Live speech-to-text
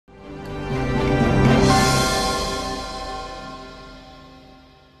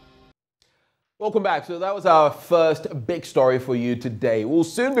Welcome back. So that was our first big story for you today. We'll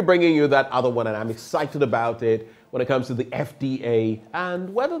soon be bringing you that other one, and I'm excited about it when it comes to the FDA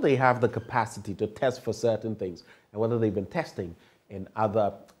and whether they have the capacity to test for certain things and whether they've been testing in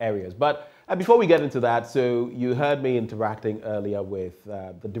other areas. But before we get into that, so you heard me interacting earlier with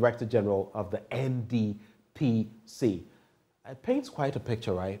the Director General of the NDPC. It paints quite a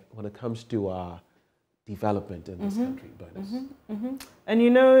picture, right, when it comes to our development in this country. And you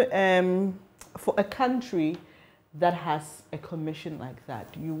know, for a country that has a commission like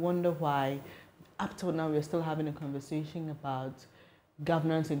that, you wonder why up till now we're still having a conversation about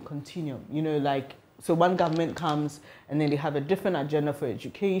governance in continuum. You know, like, so one government comes and then they have a different agenda for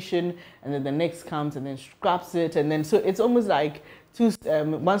education, and then the next comes and then scraps it, and then so it's almost like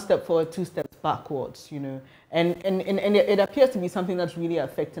one step forward, two steps backwards, you know. And it appears to be something that's really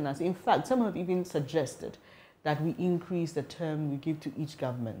affecting us. In fact, some have even suggested that we increase the term we give to each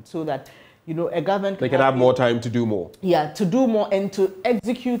government so that, you know, a government they can have more time to do more. Yeah, to do more and to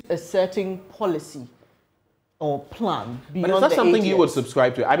execute a certain policy or plan beyond. But is that something you would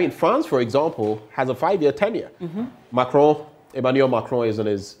subscribe to? I mean, France, for example, has a 5-year tenure. Emmanuel Macron is in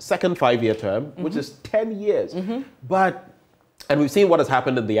his second 5-year term, which is 10 years. And we've seen what has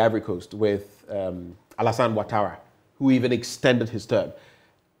happened in the Ivory Coast with Alassane Ouattara, who even extended his term.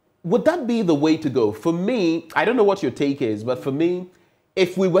 Would that be the way to go? For me, I don't know what your take is, but for me,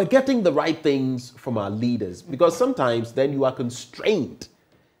 if we were getting the right things from our leaders, because sometimes then you are constrained.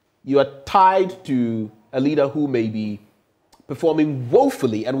 You are tied to a leader who may be performing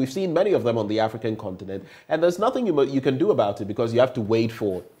woefully, and we've seen many of them on the African continent, and there's nothing you can do about it because you have to wait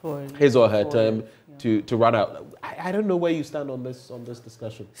for his or her term to run out. I don't know where you stand on this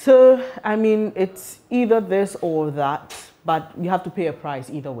discussion. So, I mean, it's either this or that, but you have to pay a price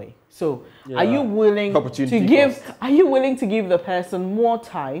either way. So, are you willing to give the person more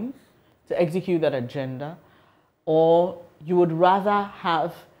time to execute that agenda, or you would rather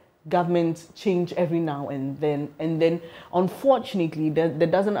have government change every now and then unfortunately there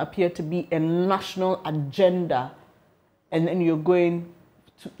doesn't appear to be a national agenda, and then you're going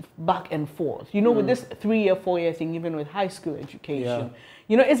back and forth, you know, with this 3-year, 4-year thing, even with high school education,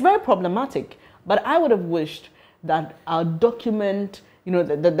 you know, it's very problematic. But I would have wished that our document, you know,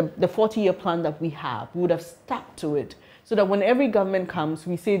 the 40-year plan that we have, we would have stuck to it, so that when every government comes,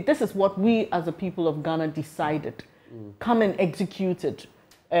 we say, this is what we as a people of Ghana decided. Come and execute it.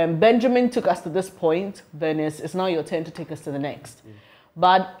 Benjamin took us to this point, then it's now your turn to take us to the next.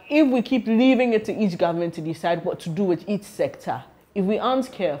 But if we keep leaving it to each government to decide what to do with each sector, if we aren't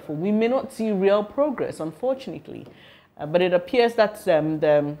careful, we may not see real progress, unfortunately. But it appears that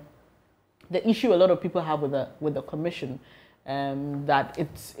the issue a lot of people have with the commission, that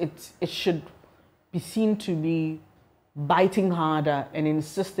it should be seen to be biting harder and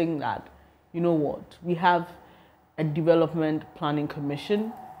insisting that, you know what, we have a development planning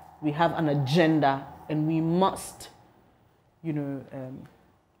commission, we have an agenda, and we must, you know,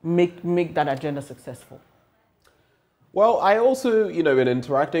 make that agenda successful. Well, I also, you know, in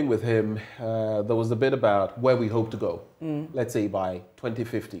interacting with him, there was a bit about where we hope to go, let's say by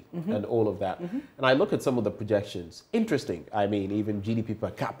 2050 and all of that. And I look at some of the projections. Interesting. I mean, even GDP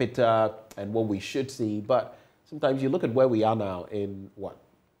per capita and what we should see. But sometimes you look at where we are now in, what,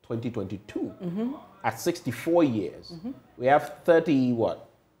 2022, at 64 years. We have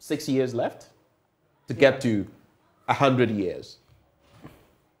 6 years left to get to 100 years.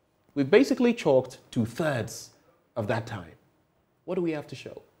 We've basically chalked 2/3 of that time. What do we have to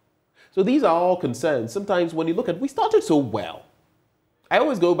show? So these are all concerns. Sometimes when you look at, we started so well. I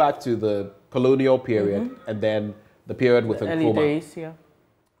always go back to the colonial period and then the period with Nkrumah. Early days, yeah.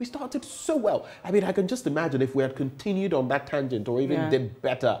 We started so well. I mean, I can just imagine if we had continued on that tangent or even did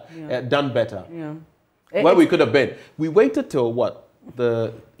better, done better, where we could have been. We waited till what?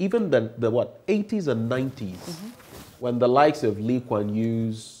 The 80s and 90s, when the likes of Lee Kuan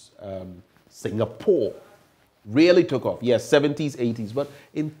Yew's Singapore really took off. Yes, 70s, 80s, but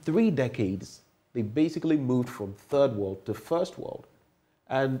in 3 decades, they basically moved from third world to first world.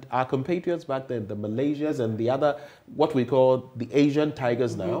 And our compatriots back then, the Malaysians and the other, what we call the Asian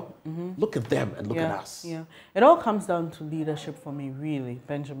tigers now, look at them and look at us. Yeah, it all comes down to leadership for me, really,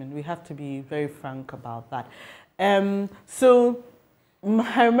 Benjamin. We have to be very frank about that. So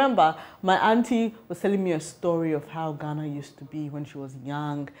I remember my auntie was telling me a story of how Ghana used to be when she was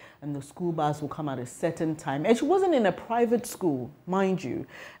young, and the school bus would come at a certain time. And she wasn't in a private school, mind you.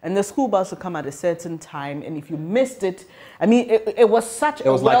 And the school bus would come at a certain time, and if you missed it, I mean, it was such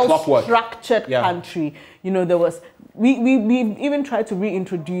a well-structured country. You know, there was, we even tried to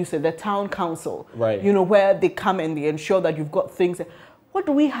reintroduce it, the town council, you know, where they come and they ensure that you've got things. what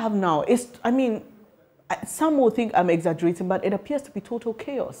do we have now? I mean, some will think I'm exaggerating, but it appears to be total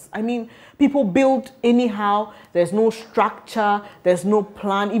chaos. I mean, people build anyhow. There's no structure. There's no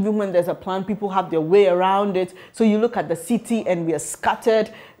plan. Even when there's a plan, people have their way around it. So you look at the city and we are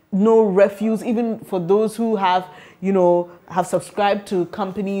scattered. No refuse, even for those who have, you know, have subscribed to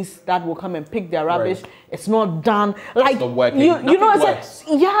companies that will come and pick their rubbish. Right. It's not done. Like, it's not working. you know,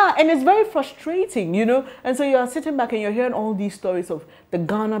 yeah, and it's very frustrating, you know. And so you're sitting back and you're hearing all these stories of the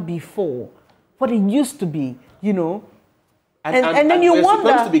Ghana before, what it used to be, you know. And then you wonder.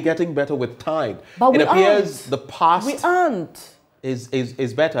 We're supposed to be getting better with time. But it appears the past. We aren't.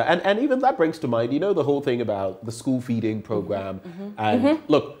 Is better. And even that brings to mind, you know, the whole thing about the school feeding program. And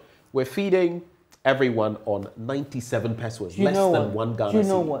look, we're feeding everyone on 97 pesos, less than 1 Ghana. You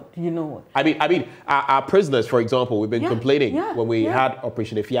know what? You know what? I mean, our prisoners, for example, we've been complaining when we had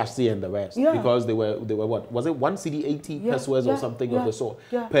Operation Efiasi and the rest, because they were what? Was it 1 cedi 80 pesos or something of the sort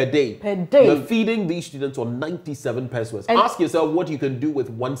per day? Per day. You're feeding these students on 97 pesos. And ask yourself what you can do with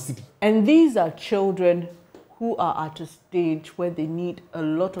 1 cedi. And these are children who are at a stage where they need a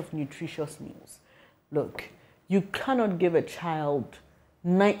lot of nutritious meals. Look, you cannot give a child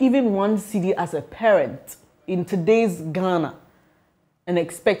even 1 cedi as a parent in today's Ghana and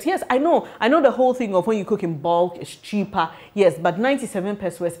expect, yes, I know the whole thing of when you cook in bulk is cheaper, yes, but 97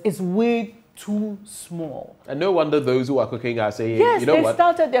 pesos is way too small. And no wonder those who are cooking are saying, yes, you know what,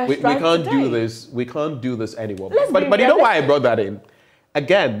 started their we can't today. do this, we can't do this anymore. But you know why I brought that in?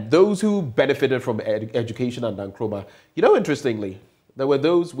 Again, those who benefited from education and Nkrumah, you know, interestingly, there were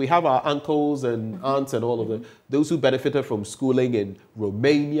those, we have our uncles and aunts and all of them, those who benefited from schooling in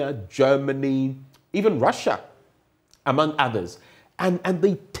Romania, Germany, even Russia, among others. And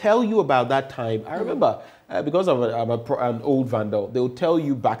they tell you about that time. I remember, because I'm an old vandal, they'll tell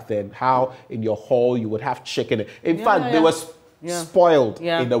you back then how in your hall you would have chicken. In fact, they were spoiled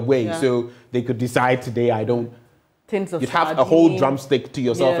in a way. So they could decide today, I don't. You'd have a whole drumstick to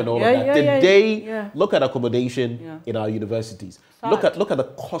yourself and all of that. Today, look at accommodation in our universities. Look at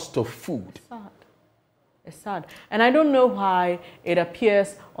the cost of food. It's sad. And I don't know why it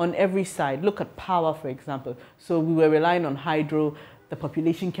appears on every side. Look at power, for example. So we were relying on hydro. The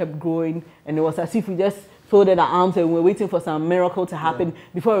population kept growing. And it was as if we just folded our arms and we were waiting for some miracle to happen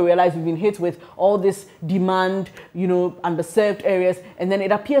before we realized we've been hit with all this demand, you know, underserved areas. And then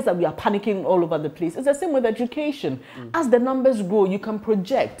it appears that we are panicking all over the place. It's the same with education. As the numbers grow, you can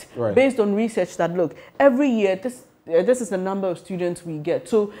project based on research that, look, every year, this is the number of students we get.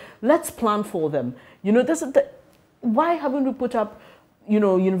 So let's plan for them. You know, why haven't we put up, you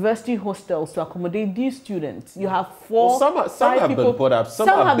know, university hostels to accommodate these students? You have some have been put up, some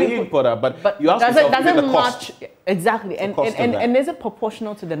are being put up, but you ask yourself, does it match? Exactly, and is it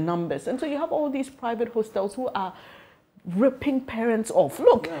proportional to the numbers? And so you have all these private hostels who are ripping parents off.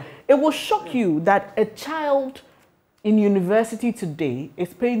 Look, it will shock you that a child in university today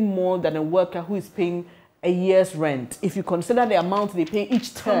is paying more than a worker who is paying a year's rent, if you consider the amount they pay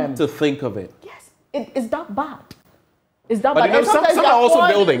each term. Come to think of it. Yes, it's that bad. Is that but you know, some are also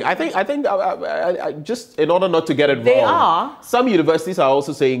building. I think just in order not to get it wrong, they are. Some universities are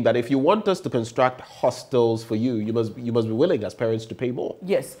also saying that if you want us to construct hostels for you, you must be willing as parents to pay more.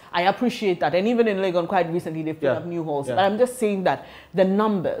 Yes, I appreciate that. And even in Legon, quite recently, they've put up new halls. But I'm just saying that the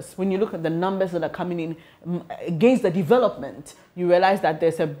numbers, when you look at the numbers that are coming in against the development, you realize that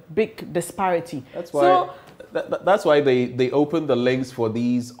there's a big disparity. That's why. That's why they open the links for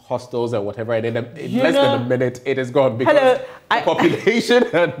these hostels and whatever, and in less than a minute it is gone because population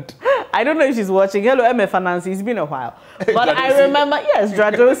and... I don't know if she's watching. Hello, MF Nancy. It's been a while. But I remember, yes,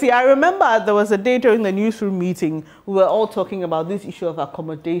 Dradosi, I remember there was a day during the newsroom meeting, we were all talking about this issue of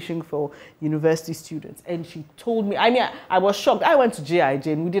accommodation for university students. And she told me, I mean, I was shocked. I went to JIJ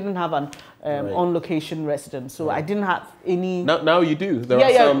and we didn't have an on-location residence. So I didn't have any... Now you do. There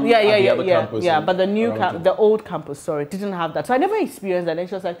are some at the other campus. Yeah, but the old campus, didn't have that. So I never experienced that. And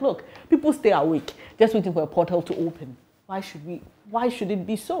she was like, look, people stay awake just waiting for a portal to open. Why should it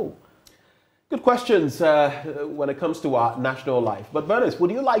be so? Good questions when it comes to our national life. But Bernice,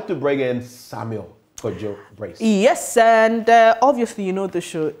 would you like to bring in Samuel Kojo Brace? Yes, and obviously you know the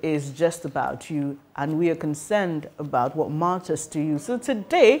show is just about you, and we are concerned about what matters to you. So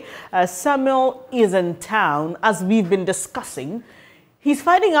today, Samuel is in town, as we've been discussing. He's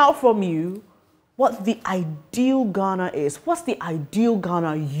finding out from you what the ideal Ghana is. What's the ideal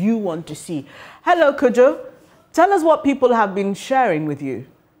Ghana you want to see? Hello, Kojo. Tell us what people have been sharing with you.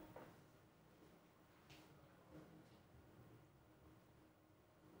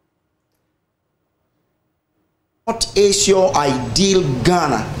 What is your ideal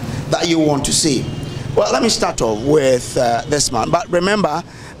Ghana that you want to see? Well, let me start off with this man. But remember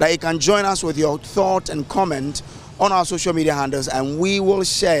that you can join us with your thought and comment on our social media handles, and we will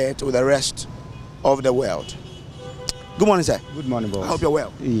share it with the rest of the world. Good morning, sir. Good morning, boss. I hope you're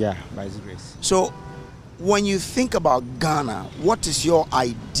well. Yeah, by His grace. So, when you think about Ghana, what is your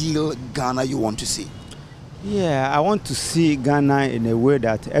ideal Ghana you want to see? Yeah, I want to see Ghana in a way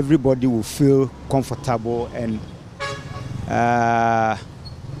that everybody will feel comfortable and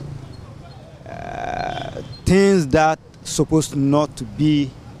things that supposed not to be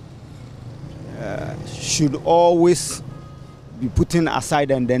should always be put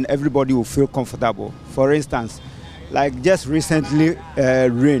aside, and then everybody will feel comfortable. For instance, like just recently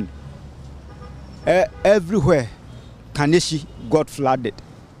rain. Everywhere Kaneshi got flooded.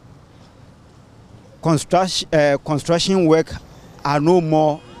 Construction work are no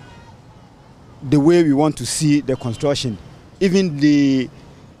more the way we want to see the construction. Even they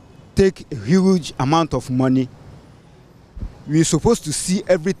take a huge amount of money. We're supposed to see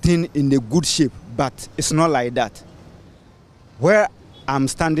everything in a good shape, but it's not like that. Where I'm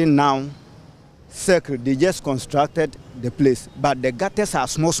standing now, circle, they just constructed the place, but the gutters are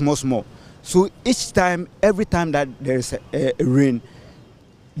small. So each time, every time that there is a rain,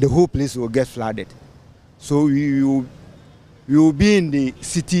 the whole place will get flooded. So we will be in the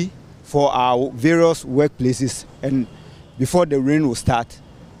city for our various workplaces, and before the rain will start,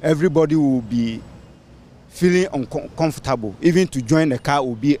 everybody will be feeling uncomfortable. Even to join the car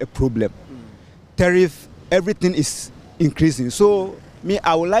will be a problem. Tariff, everything is increasing. So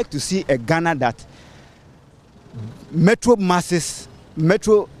I would like to see a Ghana that metro mass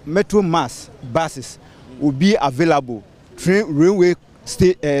buses will be available. Railway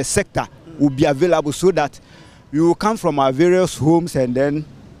sector will be available, so that we will come from our various homes and then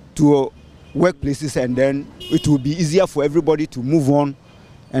to workplaces, and then it will be easier for everybody to move on,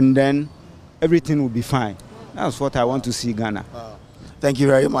 and then everything will be fine. That's what I want to see Ghana. Thank you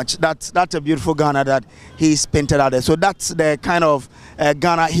very much. That's a beautiful Ghana that he's painted out there. So that's the kind of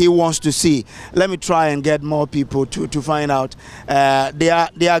Ghana he wants to see. Let me try and get more people to find out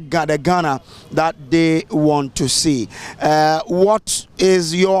the Ghana that they want to see. What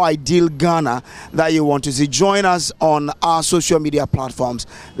is your ideal Ghana that you want to see? Join us on our social media platforms.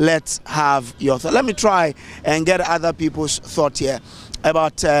 Let's have your thought. Let me try and get other people's thought here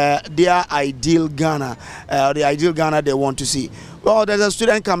about their ideal Ghana, the ideal Ghana they want to see. Well, there's a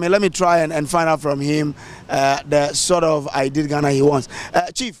student coming. Let me try and find out from him the sort of ideal Ghana he wants.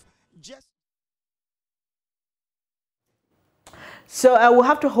 Chief, just... So we'll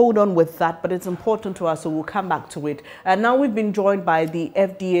have to hold on with that, but it's important to us, so we'll come back to it. Now we've been joined by the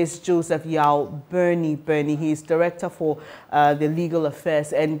FDA's Joseph Yao Bernie. He's Director for the Legal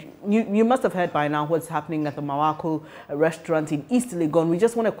Affairs. And you must have heard by now what's happening at the Mawako restaurant in East Legon. We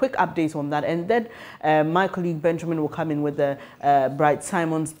just want a quick update on that. And then my colleague Benjamin will come in with the Bright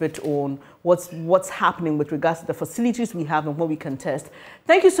Simon's bit on what's happening with regards to the facilities we have and what we can test.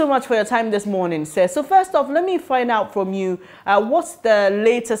 Thank you so much for your time this morning, sir. So first off, let me find out from you, what's the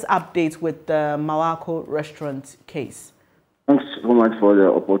latest update with the Mawako restaurant case? Thanks so much for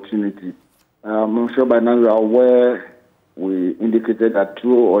the opportunity. I'm sure by now you are aware we indicated that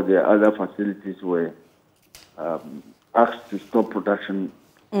 2 of the other facilities were asked to stop production.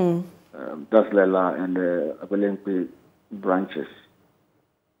 That's Lela and the Abelempe branches.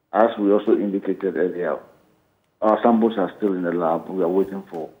 As we also indicated earlier, our samples are still in the lab. We are waiting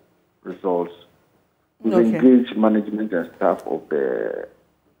for results. We've engaged management and staff of the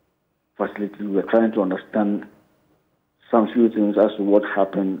facility. We are trying to understand some few things as to what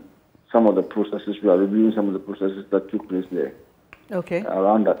happened, some of the processes. We are reviewing some of the processes that took place there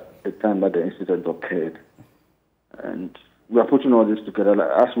around the time that the incident occurred. And we are putting all this together.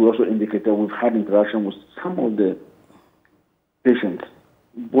 As we also indicated, we've had interaction with some of the patients,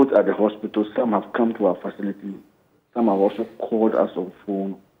 both at the hospital. Some have come to our facility. Some have also called us on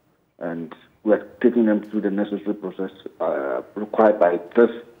phone, and we are taking them through the necessary process required by this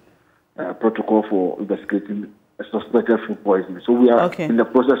protocol for investigating a suspected food poisoning. So we are in the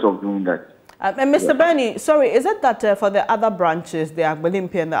process of doing that. And Mr. Bernie, sorry, is it that for the other branches, the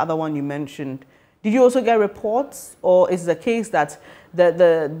Agbelimpi and the other one you mentioned, did you also get reports, or is the case that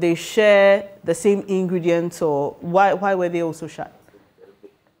they share the same ingredients, or why were they also shut?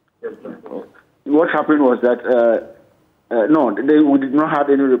 What happened was that no, we did not have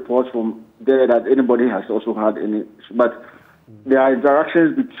any reports from there that anybody has also had any, but there are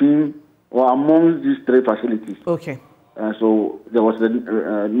interactions between or among these 3 facilities. So there was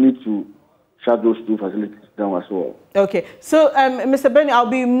a need to shut those 2 facilities down as well. So Mr. Bernie, I'll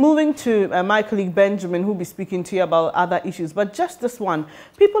be moving to my colleague Benjamin, who'll be speaking to you about other issues, but just this one.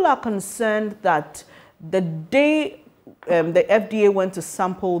 People are concerned that the day the FDA went to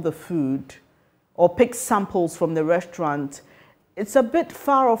sample the food or pick samples from the restaurant, it's a bit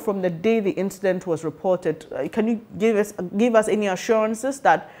far off from the day the incident was reported. Can you give us any assurances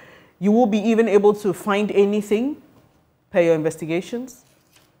that you will be even able to find anything per your investigations?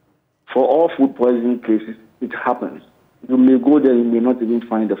 For all food poisoning cases, it happens. You may go there, you may not even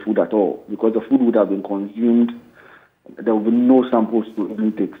find the food at all because the food would have been consumed. There will be no samples to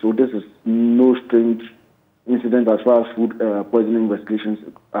even take. So this is no strange incident as far as food poisoning investigations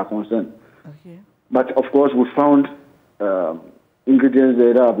are concerned. Okay. But of course, we found ingredients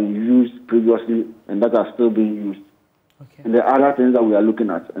there that have been used previously and that are still being used. Okay. And there are other things that we are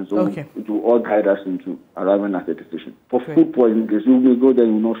looking at, and so okay. it will all guide us into arriving at a decision. For food poisoning cases, you will go there,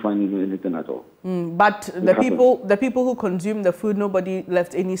 you will not find anything at all. But the people who consumed the food, nobody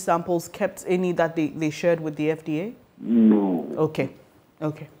left any samples, kept any that they shared with the FDA? No. Okay.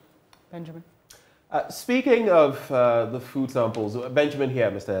 Okay. Benjamin? Speaking of the food samples, Benjamin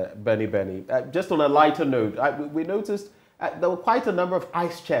here, Mr. Benny. Just on a lighter note, we noticed there were quite a number of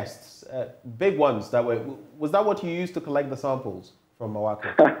ice chests, big ones that were. Was that what you used to collect the samples from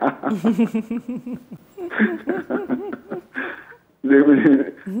Mawako? I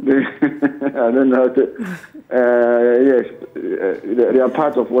don't know how to. Yes, they are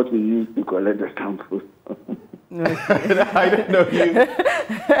part of what we use to collect the samples. I don't know.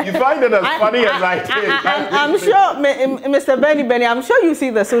 You find it as funny as I did. I'm sure, Mr. Benny, I'm sure you see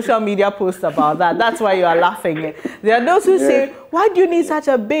the social media post about that. That's why you are laughing. There are those who say, why do you need such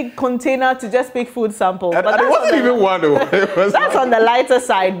a big container to just pick food samples? But it wasn't even one. That's on the lighter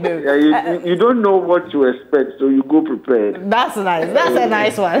side, though. Yeah, you don't know what to expect, so you go prepared. That's nice. That's a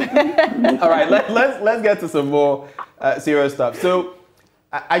nice one. All right, let's get to some more serious stuff. So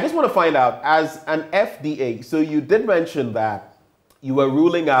I just want to find out, as an FDA, so you did mention that you were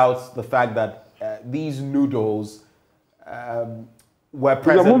ruling out the fact that these noodles were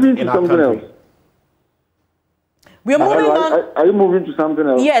present in our country. Else. We are moving on. Are you moving to something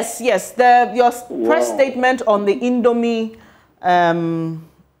else? Yes. Your press statement on the Indomie.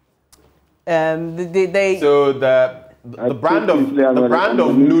 The brand of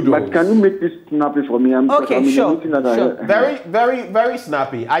noodles. But can you make this snappy for me? Okay, sure. Very, very, very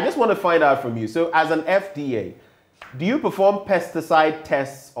snappy. I just want to find out from you. So, as an FDA, do you perform pesticide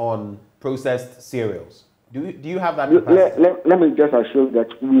tests on processed cereals? Do you have that capacity? Let me just assure you that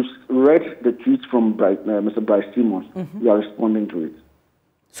we've read the tweets from Mr. Bryce Simmons. We are responding to it.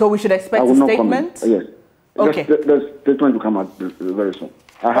 So we should expect a statement? Yes. Okay. The statement will come out very soon.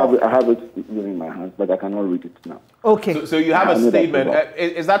 I have it in my hands, but I cannot read it now. Okay. So you have a statement.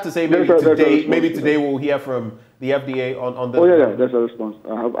 Is that to say maybe today we'll hear from the FDA on the... Oh, yeah, that's a response.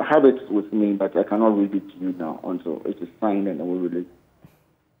 I have it with me, but I cannot read it to you now until it is signed and I will release.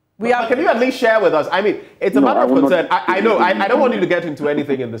 Can you at least share with us? I mean, it's a matter of concern. I know, I don't want you to get into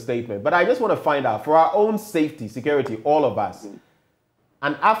anything in the statement, but I just want to find out, for our own safety, security, all of us,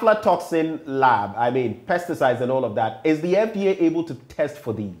 an aflatoxin lab, I mean, pesticides and all of that, is the FDA able to test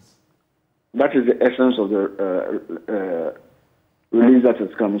for these? That is the essence of the release that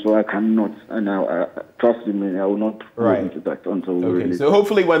is coming, so I cannot, and trust me, I will not go into that until we release. So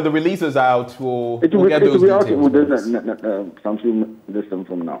hopefully when the release is out, we'll get those details. It will be out something distant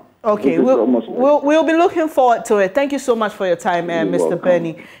from now. Okay, we'll be looking forward to it. Thank you so much for your time, Mr.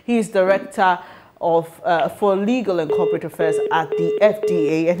 Benny. He's Director for Legal and Corporate Affairs at the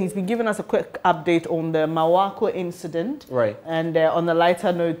FDA, and he's been giving us a quick update on the Mawako incident. Right. And on the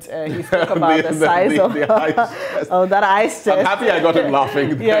lighter note, he spoke about the size of that ice chest. I'm happy I got him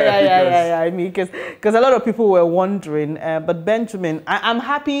laughing there. Yeah. I mean, because a lot of people were wondering. But Benjamin, I'm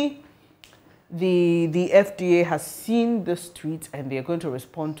happy the FDA has seen this tweet and they're going to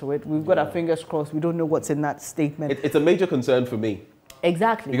respond to it. We've got our fingers crossed. We don't know what's in that statement. It's a major concern for me.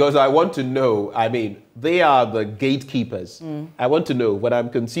 Exactly. Because I want to know, I mean, they are the gatekeepers. I want to know when I'm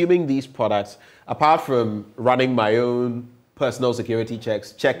consuming these products, apart from running my own personal security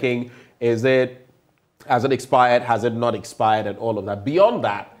checks, checking, has it expired, has it not expired, and all of that. Beyond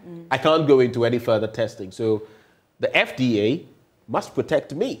that, I can't go into any further testing. So the FDA must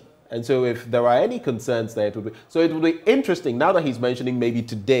protect me. And so if there are any concerns there, it would be interesting, now that he's mentioning maybe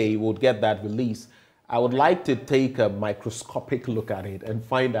today we'll get that release, I would like to take a microscopic look at it and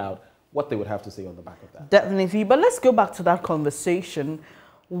find out what they would have to say on the back of that. Definitely. But let's go back to that conversation.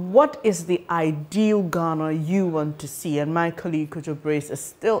 What is the ideal Ghana you want to see? And my colleague, Kojo Brace, is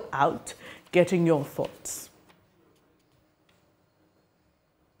still out getting your thoughts.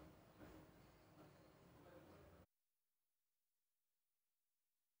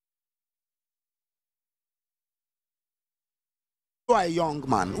 You are a young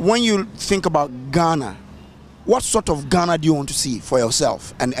man. When you think about Ghana, what sort of Ghana do you want to see for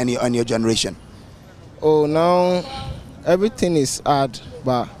yourself and your generation? Oh, now everything is hard,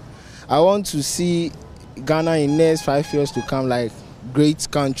 but I want to see Ghana in next 5 years to come like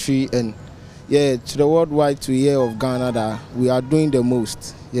great country, and yeah, to the worldwide to hear of Ghana that we are doing the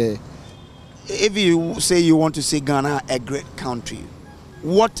most. Yeah. If you say you want to see Ghana a great country,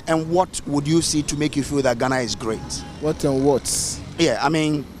 what would you see to make you feel that Ghana is great? What and what? Yeah, I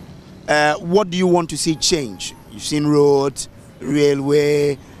mean, what do you want to see change? You've seen roads,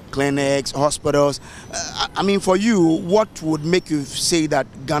 railway, clinics, hospitals. I mean, for you, what would make you say that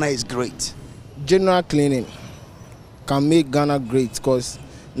Ghana is great? General cleaning can make Ghana great, because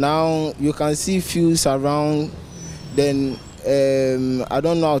now you can see fields around. Then I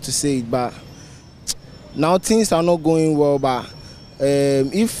don't know how to say it, but now things are not going well. But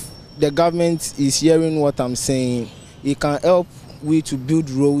if the government is hearing what I'm saying, it can help we to build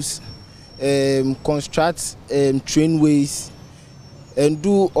roads, construct trainways, and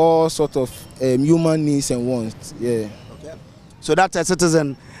do all sorts of human needs and wants. Yeah. Okay. So that's a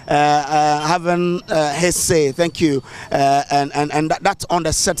citizen having his say. Thank you. And that's on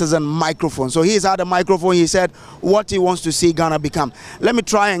the citizen microphone. So he's at the microphone. He said what he wants to see Ghana become. Let me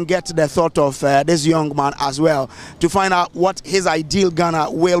try and get the thought of this young man as well to find out what his ideal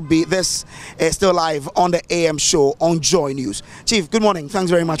Ghana will be. This is still live on the AM show on Joy News. Chief, good morning. Thanks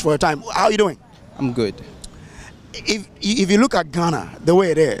very much for your time. How are you doing? I'm good. If you look at Ghana the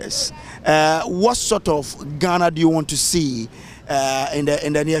way it is, what sort of Ghana do you want to see in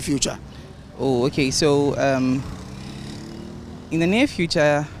the near future? Oh, okay. So in the near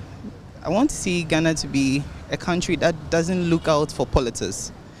future, I want to see Ghana to be a country that doesn't look out for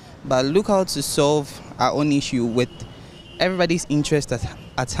politics, but look out to solve our own issue with everybody's interest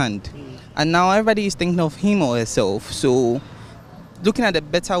at hand. And now everybody is thinking of him or herself. So looking at a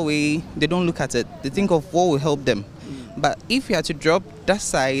better way, they don't look at it. They think of what will help them. But if you had to drop that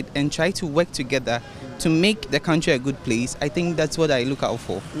side and try to work together to make the country a good place, I think that's what I look out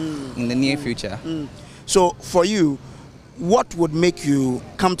for in the near future. So for you, what would make you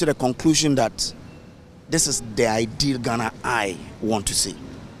come to the conclusion that this is the ideal Ghana I want to see?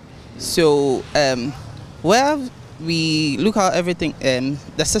 So where we look at everything,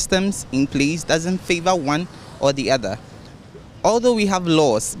 the systems in place doesn't favor one or the other. Although we have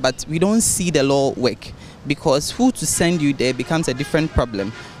laws, but we don't see the law work, because who to send you there becomes a different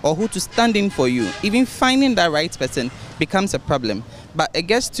problem, or who to stand in for you. Even finding the right person becomes a problem. But it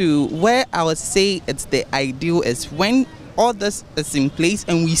gets to where I would say it's the ideal is when all this is in place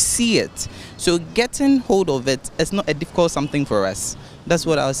and we see it. So getting hold of it is not a difficult something for us. That's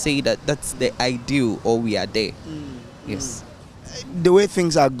what I would say, that's the ideal, or we are there. Yes. The way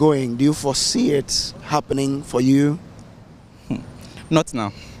things are going, do you foresee it happening for you? Not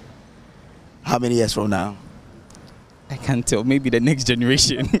now. How many years from now? I can't tell. Maybe the next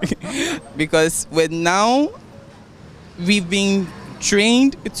generation. Because now we've been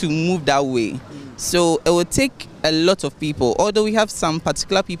trained to move that way. So it will take a lot of people. Although we have some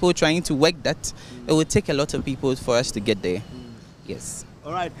particular people trying to work that, it will take a lot of people for us to get there. Yes.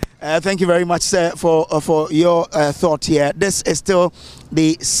 All right. Thank you very much, sir, for your thought here. This is still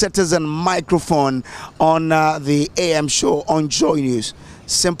the citizen microphone on the AM show on Joy News.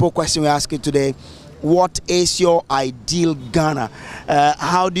 Simple question we ask you today. What is your ideal Ghana?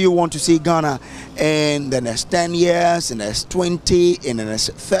 How do you want to see Ghana in the next 10 years, in the next 20, in the next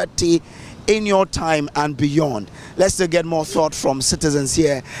 30, in your time and beyond? Let's still get more thought from citizens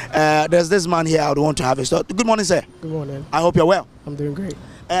here. There's this man here I would want to have his thought. Good morning, sir. Good morning. I hope you're well. I'm doing great.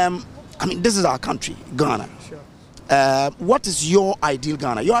 I mean, this is our country, Ghana. Sure. What is your ideal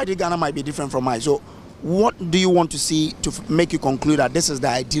Ghana? Your ideal Ghana might be different from mine. So what do you want to see to make you conclude that this is the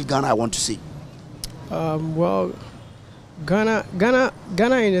ideal Ghana I want to see? Well, Ghana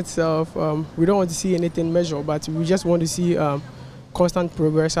in itself, we don't want to see anything measured, but we just want to see constant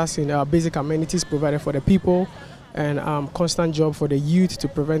progress as in basic amenities provided for the people, and constant job for the youth to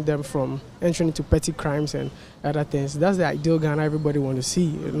prevent them from entering into petty crimes and other things. That's the ideal Ghana everybody wants to see,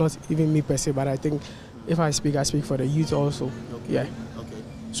 not even me per se, but I think if I speak for the youth also. Okay. Yeah. Okay.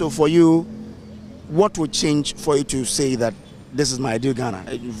 So for you, what would change for you to say that this is my ideal Ghana?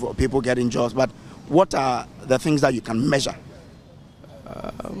 People getting jobs, but what are the things that you can measure?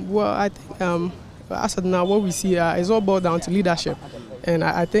 Well, I think as of now, what we see is all boiled down to leadership, and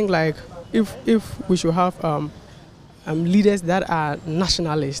I think like if we should have leaders that are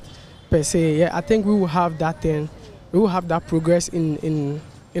nationalists per se, yeah, I think we will have that thing. We will have that progress in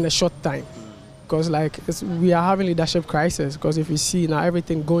a short time, because like we are having leadership crisis. Because if you see now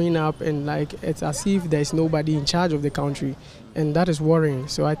everything going up, and like it's as if there's nobody in charge of the country, and that is worrying.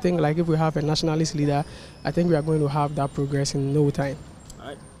 So I think like if we have a nationalist leader, I think we are going to have that progress in no time. All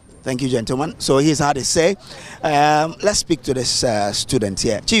right. Thank you, gentlemen. So here's how they say. Let's speak to this student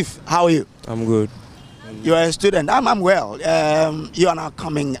here. Chief, how are you? I'm good. You are a student. I'm well. You are now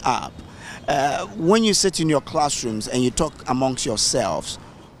coming up. When you sit in your classrooms and you talk amongst yourselves,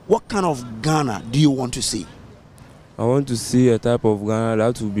 what kind of Ghana do you want to see? I want to see a type of Ghana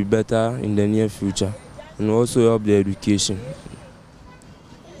that will be better in the near future and also help the education.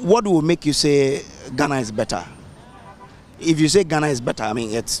 What will make you say Ghana is better? If you say Ghana is better, I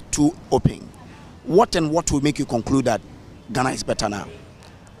mean, it's too open. What will make you conclude that Ghana is better now?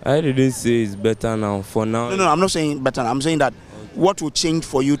 I didn't say it's better now. For now. No, I'm not saying better. I'm saying that what will change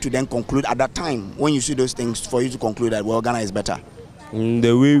for you to then conclude at that time when you see those things for you to conclude that, well, Ghana is better?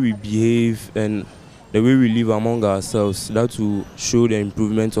 The way we behave and the way we live among ourselves, that will show the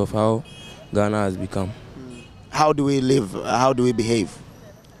improvement of how Ghana has become. How do we live? How do we behave?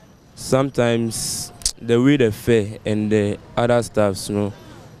 Sometimes the way they fare and the other staffs, you know,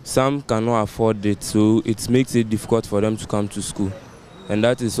 some cannot afford it, so it makes it difficult for them to come to school. And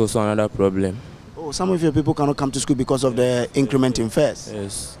that is also another problem. Oh, some of your people cannot come to school because of the increment in fares?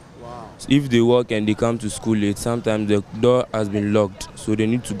 Yes. Wow. So if they work and they come to school late, sometimes the door has been locked, so they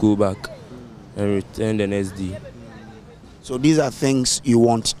need to go back and return the next day. So these are things you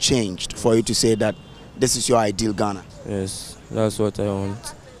want changed for you to say that this is your ideal Ghana? Yes, that's what I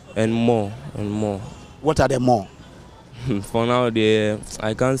want. And more, and more. What are the more? For now,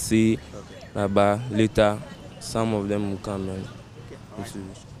 I can't see, but later some of them will come. And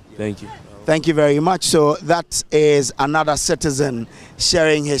thank you. Thank you very much. So that is another citizen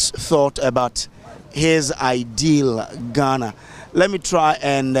sharing his thought about his ideal Ghana. Let me try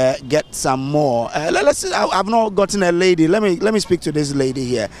and get some more. I've not gotten a lady. Let me speak to this lady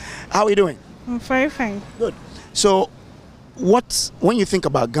here. How are you doing? I'm very fine. Good. So, when you think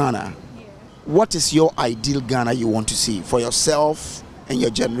about Ghana, what is your ideal Ghana you want to see for yourself and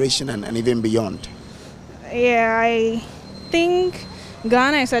your generation and even beyond? Yeah, I think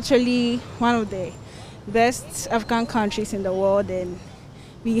Ghana is actually one of the best African countries in the world, and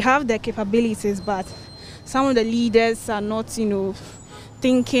we have the capabilities, but some of the leaders are not,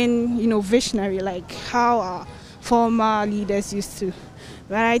 thinking, visionary like how our former leaders used to.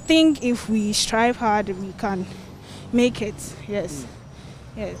 But I think if we strive hard, we can make it. Yes.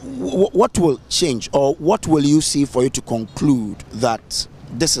 Yes. What will change, or what will you see for you to conclude that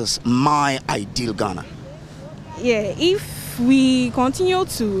this is my ideal Ghana? Yeah, if we continue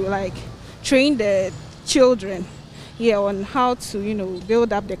to train the children on how to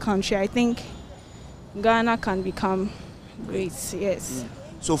build up the country, I think Ghana can become great. Yes.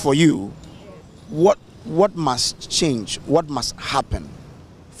 So for you, what must change? What must happen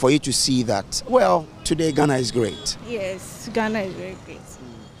for you to see that, well, today Ghana is great? Yes, Ghana is very great.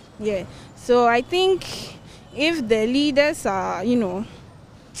 Yeah. So I think if the leaders are,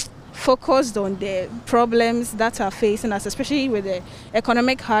 focused on the problems that are facing us, especially with the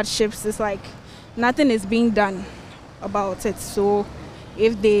economic hardships, it's like nothing is being done about it. So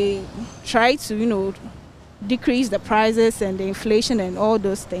if they try to, decrease the prices and the inflation and all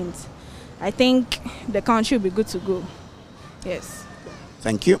those things, I think the country will be good to go. Yes.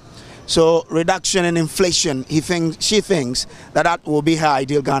 Thank you. So reduction in inflation, she thinks that will be her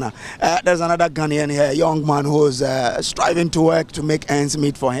ideal Ghana. There's another Ghanaian here, a young man who's striving to work to make ends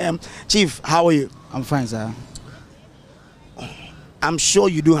meet for him. Chief, how are you? I'm fine, sir. I'm sure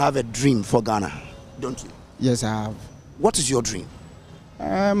you do have a dream for Ghana, don't you? Yes, I have. What is your dream?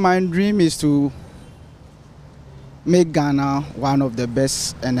 My dream is to make Ghana one of the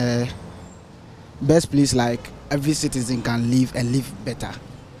best and best place like every citizen can live and live better.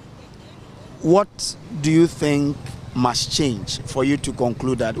 What do you think must change for you to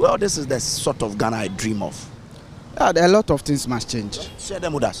conclude that, well, this is the sort of Ghana I dream of? A lot of things must change. Share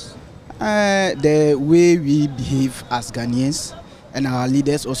them with us. The way we behave as Ghanaians and our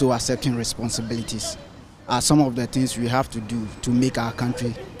leaders also accepting responsibilities are some of the things we have to do to make our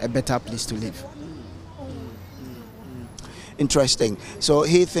country a better place to live. Interesting. So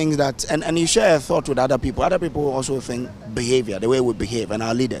he thinks that, and you share a thought with other people. Other people also think behavior, the way we behave, and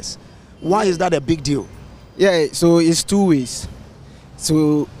our leaders. Why is that a big deal? Yeah, so it's two ways.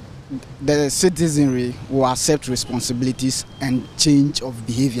 So the citizenry will accept responsibilities and change of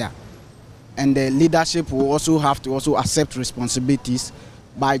behavior. And the leadership will also have to also accept responsibilities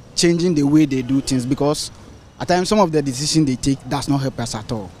by changing the way they do things, because at times some of the decisions they take does not help us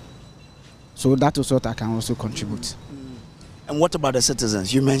at all. So that is what I can also contribute. And what about the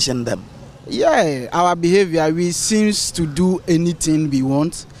citizens? You mentioned them. Yeah, our behavior, we seems to do anything we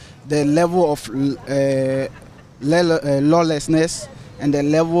want. The level of lawlessness and the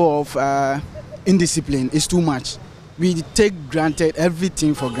level of indiscipline is too much. We take granted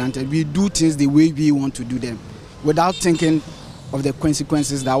everything for granted. We do things the way we want to do them without thinking of the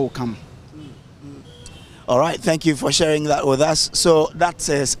consequences that will come. All right, thank you for sharing that with us. So that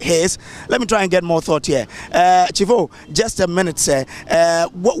says his. Let me try and get more thought here. Chivo, just a minute, sir.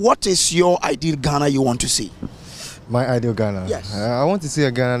 What is your ideal Ghana you want to see? My ideal Ghana? Yes. I want to see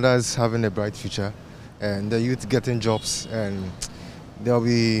a Ghana that's having a bright future and the youth getting jobs, and there'll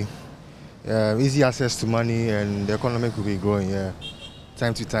be easy access to money and the economy will be growing, yeah.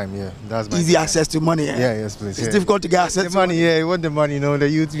 Time to time, yeah. That's my easy access to money, yeah? Yeah, yes, please. It's difficult to get access to money. Yeah, you want the money, you know, the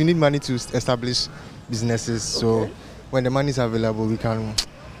youth, you need money to establish businesses. So when the money is available, we can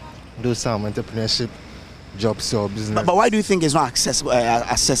do some entrepreneurship jobs or business. But why do you think it's not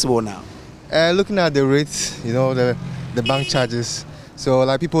accessible now? Looking at the rates, you know, the bank charges. So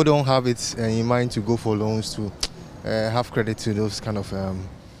like people don't have it in mind to go for loans to have credit to those kind of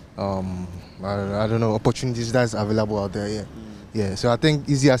I don't know, opportunities that's available out there. Yeah. Yeah. So I think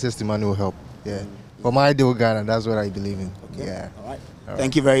easy access to money will help. Yeah. For my ideal Ghana, that's what I believe in. Okay. Yeah. All right.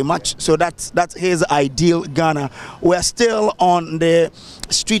 Thank you very much. So that's his ideal Ghana. We're still on the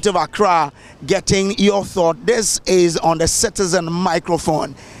street of Accra getting your thought. This is on the Citizen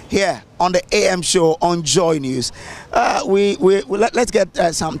Microphone here on the AM show on Joy News. Let's get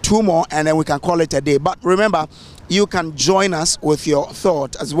two more and then we can call it a day. But remember, you can join us with your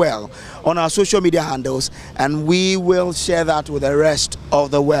thought as well on our social media handles, and we will share that with the rest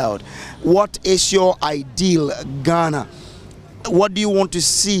of the world. What is your ideal Ghana? What do you want to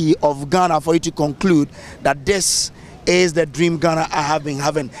see of Ghana for you to conclude that this is the dream Ghana I have been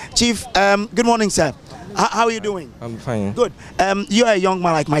having? Chief, good morning, sir. How are you doing? I'm fine. Good. You're a young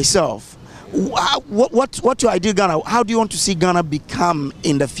man like myself. What's your ideal Ghana? How do you want to see Ghana become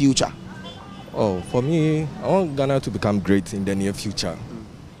in the future? Oh, for me, I want Ghana to become great in the near future.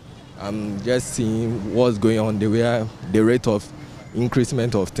 I'm just seeing what's going on, the rate of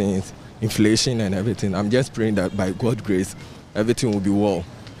increasement of things, inflation and everything. I'm just praying that by God's grace, everything will be well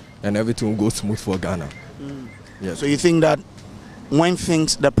and everything will go smooth for Ghana. Yes. So you think that when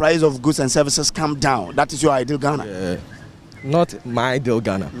the price of goods and services come down, that is your ideal Ghana? Yeah. Not my ideal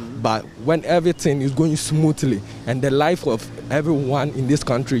Ghana, but when everything is going smoothly and the life of everyone in this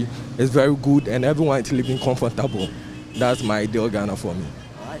country is very good and everyone is living comfortable, that's my ideal Ghana for me.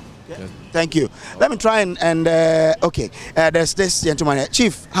 All right. Okay. Yes. Thank you. Let me try there's this gentleman here.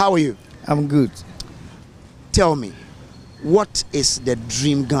 Chief, how are you? I'm good. Tell me, what is the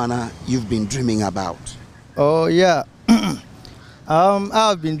dream Ghana you've been dreaming about? Oh yeah,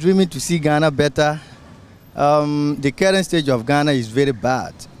 I've been dreaming to see Ghana better. The current stage of Ghana is very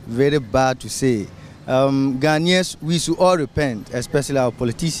bad to say. Ghanaians, we should all repent, especially our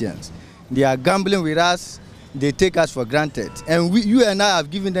politicians. They are gambling with us, they take us for granted. And you and I have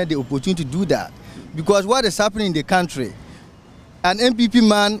given them the opportunity to do that. Because what is happening in the country, an NPP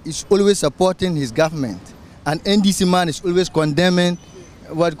man is always supporting his government. An NDC man is always condemning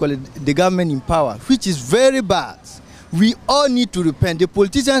the government in power, which is very bad. We all need to repent. The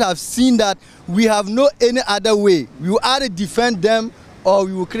politicians have seen that we have no any other way. We will either defend them or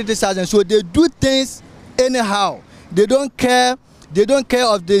we will criticize them. So they do things anyhow. They don't care. They don't care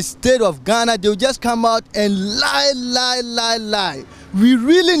of the state of Ghana. They will just come out and lie. We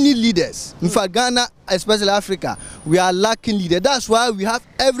really need leaders. In fact, Ghana, especially Africa, we are lacking leaders. That's why we have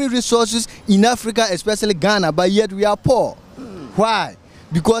every resources in Africa, especially Ghana, but yet we are poor. Why?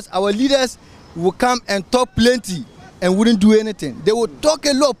 Because our leaders will come and talk plenty and wouldn't do anything. They will talk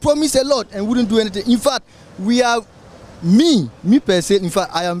a lot, promise a lot, and wouldn't do anything. In fact, me per se, in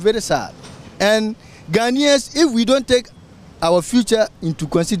fact, I am very sad. And Ghanaians, if we don't take our future into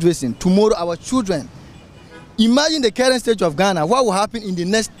consideration, tomorrow our children, imagine the current stage of Ghana, what will happen in the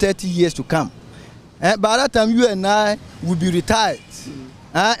next 30 years to come. By that time, you and I will be retired,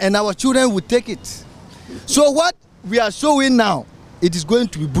 and our children will take it. So what we are showing now, it is going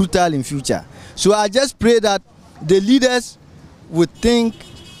to be brutal in future. So I just pray that the leaders would think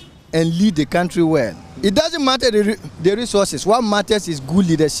and lead the country well. It doesn't matter the resources. What matters is good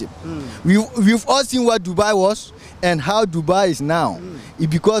leadership. We've all seen what Dubai was and how Dubai is now. It's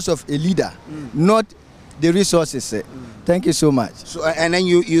because of a leader, not the resources. Thank you so much. So, and then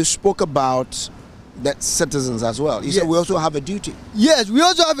you spoke about the citizens as well. You said we also have a duty. Yes, we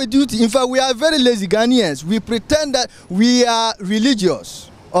also have a duty. In fact, we are very lazy Ghanaians. We pretend that we are religious.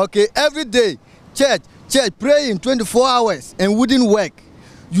 Okay, every day, church, praying 24 hours and wouldn't work.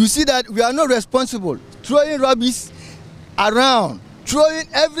 You see that we are not responsible. Throwing rubbish around, throwing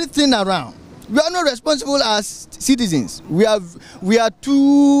everything around. We are not responsible as citizens. We are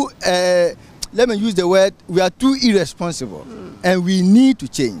too, let me use the word, we are too irresponsible. And we need to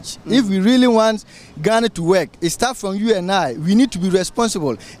change. If we really want Ghana to work, it starts from you and I. We need to be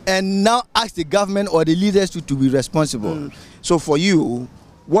responsible and now ask the government or the leaders to be responsible. So for you,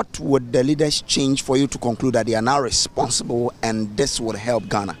 what would the leaders change for you to conclude that they are now responsible and this would help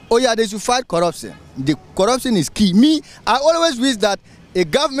Ghana? Oh yeah, they should fight corruption. The corruption is key. Me, I always wish that a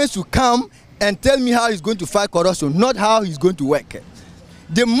government should come and tell me how he's going to fight corruption, not how he's going to work.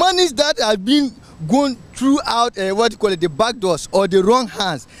 The monies that have been going throughout the back doors or the wrong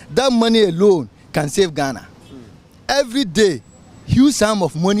hands, that money alone can save Ghana. Every day, huge sum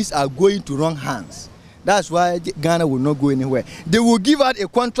of monies are going to wrong hands. That's why Ghana will not go anywhere. They will give out a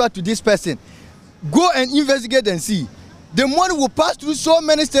contract to this person. Go and investigate and see. The money will pass through so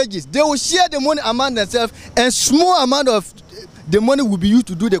many stages. They will share the money among themselves, and small amount of the money will be used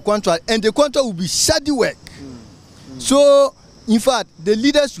to do the contract, and the contract will be shoddy work. So, in fact, the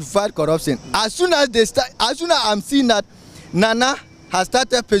leaders should fight corruption. As soon as I'm seeing that Nana has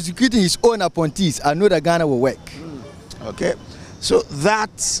started persecuting his own appointees, I know that Ghana will work. Okay, so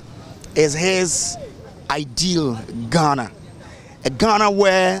that is his ideal Ghana. A Ghana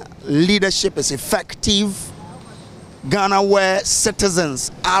where leadership is effective, Ghana where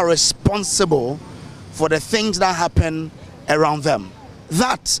citizens are responsible for the things that happen around them.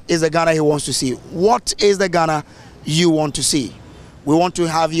 That is the Ghana he wants to see. What is the Ghana you want to see? We want to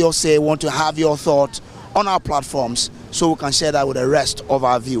have your say, want to have your thought on our platforms so we can share that with the rest of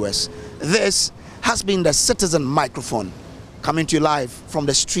our viewers. This has been the Citizen Microphone, coming to you live from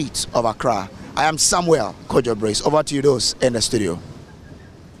the streets of Accra. I am Samuel Kojo Brace. Over to you those in the studio.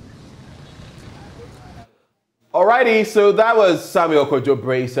 Alrighty, so that was Samuel Kojo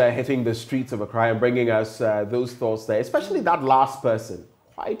Brace hitting the streets of Accra and bringing us those thoughts there, especially that last person.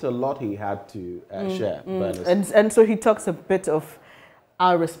 Quite a lot he had to share. And so he talks a bit of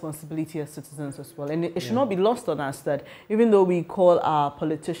our responsibility as citizens as well. And it should not be lost on us that even though we call our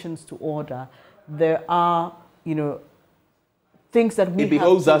politicians to order, there are, things that we it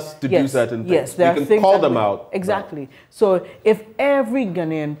behoves us to do certain things. Yes, there we are can things call that them out. Exactly. So if every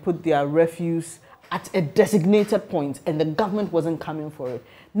Ghanaian put their refuse at a designated point and the government wasn't coming for it,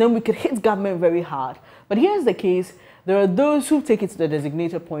 then we could hit government very hard. But here's the case. There are those who take it to the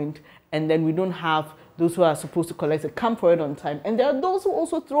designated point, and then we don't have those who are supposed to collect it come for it on time. And there are those who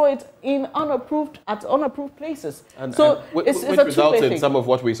also throw it in unapproved places. Which results in some of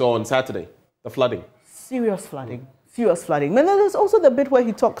what we saw on Saturday, the flooding. Serious flooding. Serious flooding. And then there's also the bit where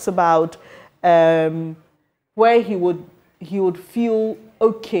he talks about where he would feel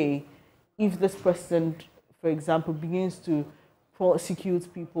okay if this president, for example, begins to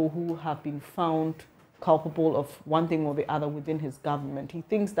prosecute people who have been found culpable of one thing or the other within his government. He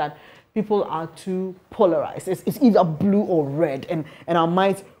thinks that people are too polarized. It's either blue or red. And our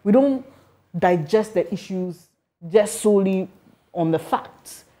minds, we don't digest the issues just solely on the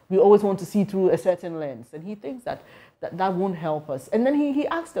facts. We always want to see through a certain lens. And he thinks that won't help us. And then he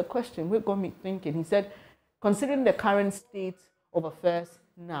asked a question which got me thinking. He said, considering the current state of affairs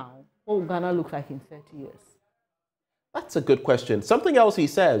now, what will Ghana look like in 30 years? That's a good question. Something else he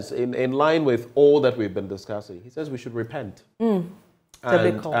says, in line with all that we've been discussing, he says we should repent.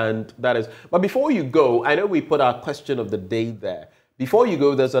 And that is... But before you go, I know we put our question of the day there. Before you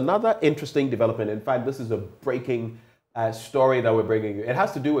go, there's another interesting development. In fact, this is a breaking story that we're bringing you. It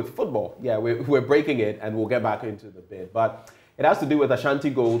has to do with football. Yeah, we're breaking it, and we'll get back into the bit. But it has to do with Ashanti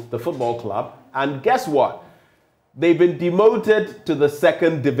Gold, the football club. And guess what? They've been demoted to the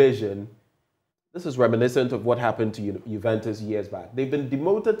 2nd division. This is reminiscent of what happened to Juventus years back. They've been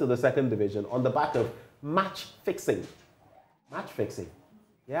demoted to the 2nd division on the back of match fixing. Match fixing.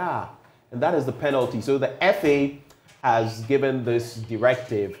 Yeah. And that is the penalty. So the FA has given this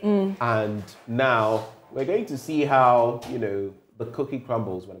directive, and now we're going to see how, the cookie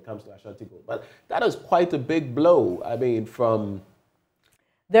crumbles when it comes to Ashanti Gold. But that is quite a big blow. I mean, from...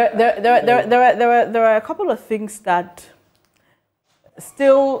 There are a couple of things that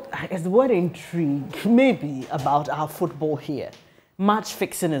still is the word intrigue, maybe, about our football here. Match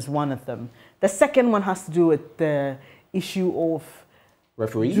fixing is one of them. The second one has to do with the issue of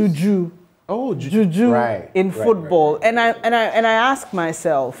referees? Juju. Oh, juju in football. Right. And I ask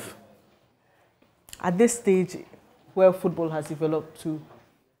myself, at this stage where football has developed to,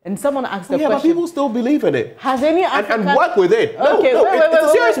 And someone asked the question. But people still believe in it. Has any African... And work with it. No, okay, it's a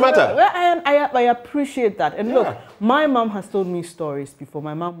serious matter. I appreciate that. And look, my mom has told me stories before.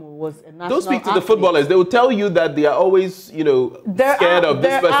 My mom was a national Don't speak to athlete. the footballers. They will tell you that they are always, scared of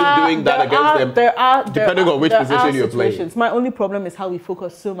this person doing that against them, depending on which position you're playing. My only problem is how we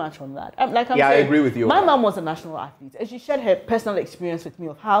focus so much on that. Like I'm saying, I agree with you. My mom was a national athlete, and she shared her personal experience with me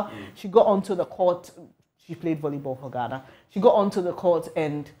of how she got onto the court. She played volleyball for Ghana. She got onto the court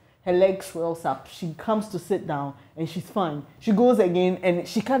and her leg swells up. She comes to sit down and she's fine. She goes again and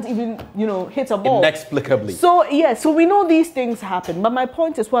she can't even, hit a ball. Inexplicably. So, so we know these things happen. But my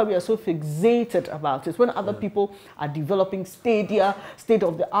point is why we are so fixated about it. When other people are developing stadia,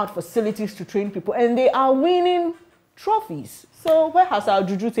 state-of-the-art facilities to train people, and they are winning trophies. So where has our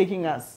juju taking us?